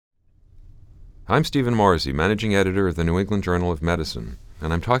I'm Stephen Morrissey, managing editor of the New England Journal of Medicine,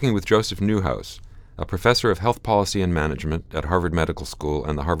 and I'm talking with Joseph Newhouse, a professor of health policy and management at Harvard Medical School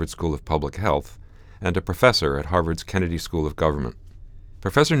and the Harvard School of Public Health, and a professor at Harvard's Kennedy School of Government.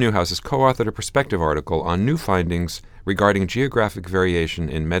 Professor Newhouse has co-authored a perspective article on new findings regarding geographic variation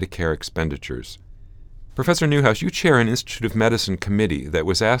in Medicare expenditures. Professor Newhouse, you chair an Institute of Medicine committee that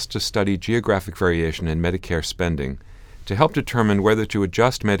was asked to study geographic variation in Medicare spending to help determine whether to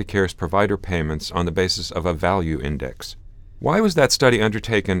adjust Medicare's provider payments on the basis of a value index. Why was that study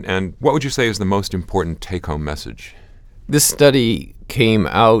undertaken, and what would you say is the most important take-home message? This study came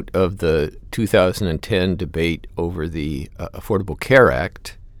out of the 2010 debate over the Affordable Care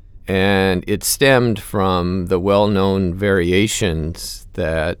Act, and it stemmed from the well-known variations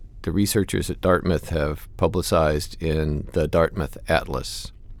that the researchers at Dartmouth have publicized in the Dartmouth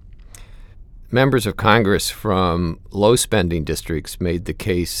Atlas. Members of Congress from low-spending districts made the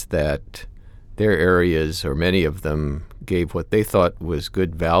case that their areas, or many of them, gave what they thought was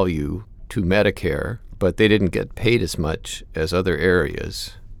good value to Medicare, but they didn't get paid as much as other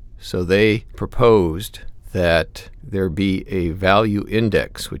areas. So they proposed that there be a value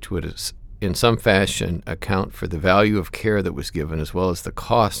index which would, in some fashion, account for the value of care that was given as well as the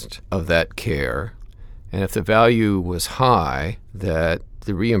cost of that care. And if the value was high, that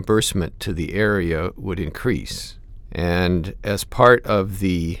the reimbursement to the area would increase. And as part of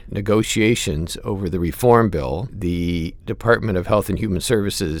the negotiations over the reform bill, the Department of Health and Human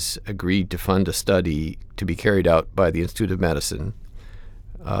Services agreed to fund a study to be carried out by the Institute of Medicine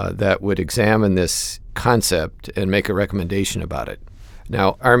that would examine this concept and make a recommendation about it.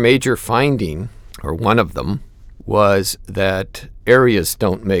 Now, our major finding, or one of them, was that areas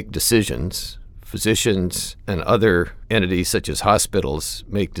don't make decisions. Physicians and other entities such as hospitals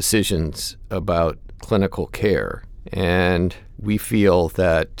make decisions about clinical care. And we feel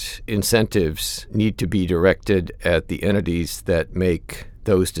that incentives need to be directed at the entities that make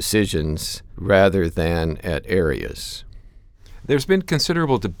those decisions rather than at areas. There's been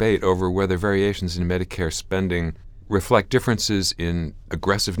considerable debate over whether variations in Medicare spending reflect differences in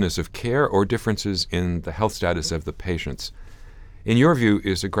aggressiveness of care or differences in the health status of the patients. In your view,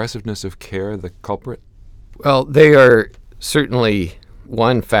 is aggressiveness of care the culprit? Well, they are certainly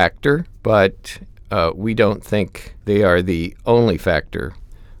one factor, but we don't think they are the only factor.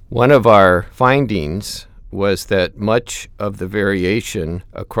 One of our findings was that much of the variation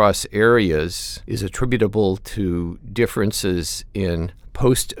across areas is attributable to differences in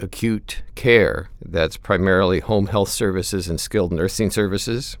post-acute care. That's primarily home health services and skilled nursing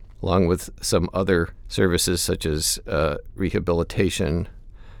services, along with some other services such as rehabilitation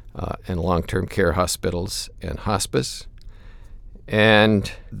and long-term care hospitals and hospice.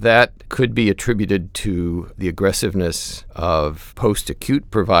 And that could be attributed to the aggressiveness of post-acute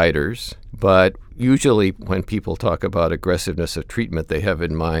providers, but usually when people talk about aggressiveness of treatment, they have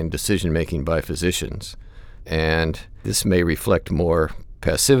in mind decision-making by physicians. And this may reflect more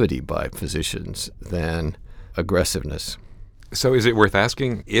passivity by physicians than aggressiveness. So is it worth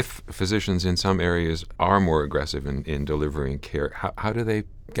asking if physicians in some areas are more aggressive in delivering care? How do they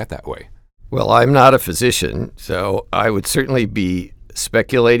get that way? Well, I'm not a physician, so I would certainly be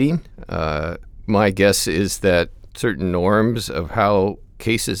speculating. My guess is that certain norms of how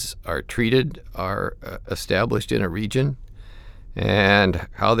cases are treated are established in a region, and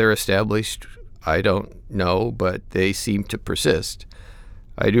how they're established, I don't know, but they seem to persist.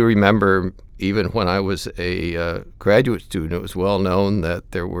 I do remember even when I was a graduate student, it was well known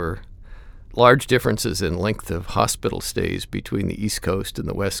that there were large differences in length of hospital stays between the East Coast and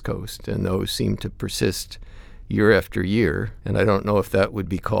the West Coast, and those seem to persist year after year. And I don't know if that would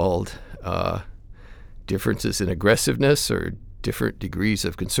be called differences in aggressiveness or different degrees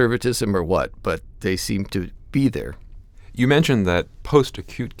of conservatism or what, but they seem to be there. You mentioned that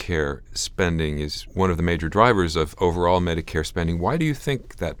post-acute care spending is one of the major drivers of overall Medicare spending. Why do you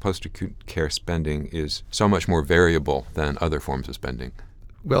think that post-acute care spending is so much more variable than other forms of spending?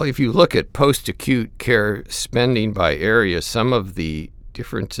 Well, if you look at post-acute care spending by area, some of the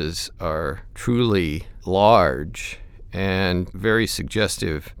differences are truly large and very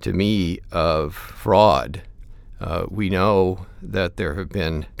suggestive to me of fraud. We know that there have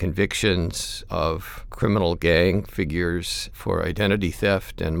been convictions of criminal gang figures for identity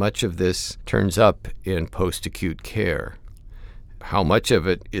theft, and much of this turns up in post-acute care. How much of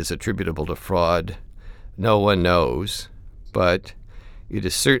it is attributable to fraud, no one knows, but it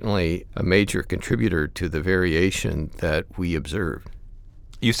is certainly a major contributor to the variation that we observe.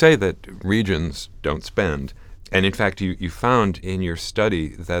 You say that regions don't spend. And in fact, you found in your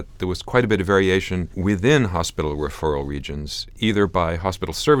study that there was quite a bit of variation within hospital referral regions, either by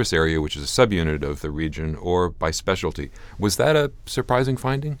hospital service area, which is a subunit of the region, or by specialty. Was that a surprising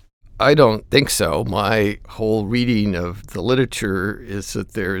finding? I don't think so. My whole reading of the literature is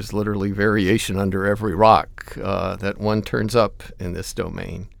that there's literally variation under every rock that one turns up in this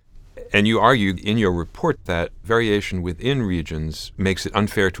domain. And you argued in your report that variation within regions makes it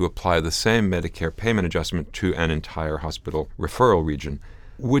unfair to apply the same Medicare payment adjustment to an entire hospital referral region.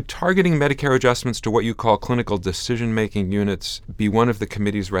 Would targeting Medicare adjustments to what you call clinical decision-making units be one of the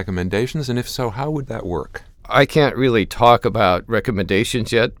committee's recommendations? And if so, how would that work? I can't really talk about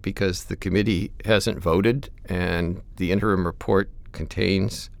recommendations yet because the committee hasn't voted, and the interim report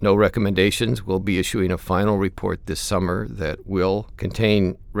contains no recommendations. We'll be issuing a final report this summer that will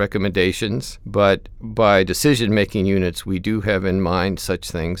contain recommendations. But by decision-making units, we do have in mind such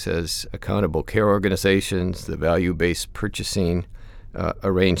things as accountable care organizations, the value-based purchasing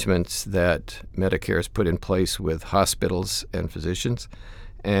arrangements that Medicare has put in place with hospitals and physicians,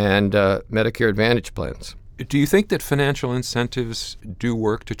 and Medicare Advantage plans. Do you think that financial incentives do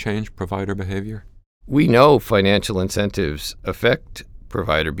work to change provider behavior? We know financial incentives affect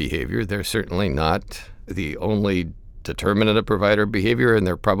provider behavior. They're certainly not the only determinant of provider behavior, and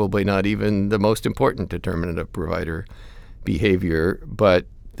they're probably not even the most important determinant of provider behavior, but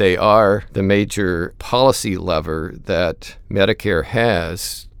they are the major policy lever that Medicare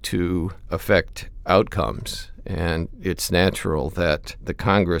has to affect outcomes. And it's natural that the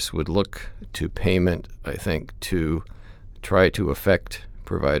Congress would look to payment, I think, to try to affect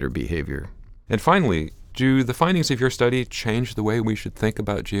provider behavior. And finally, do the findings of your study change the way we should think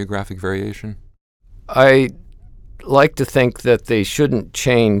about geographic variation? I like to think that they shouldn't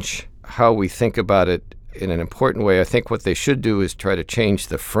change how we think about it in an important way. I think what they should do is try to change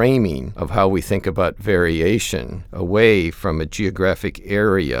the framing of how we think about variation away from a geographic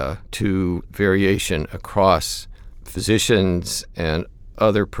area to variation across physicians and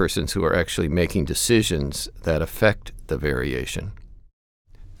other persons who are actually making decisions that affect the variation.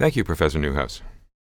 Thank you, Professor Newhouse.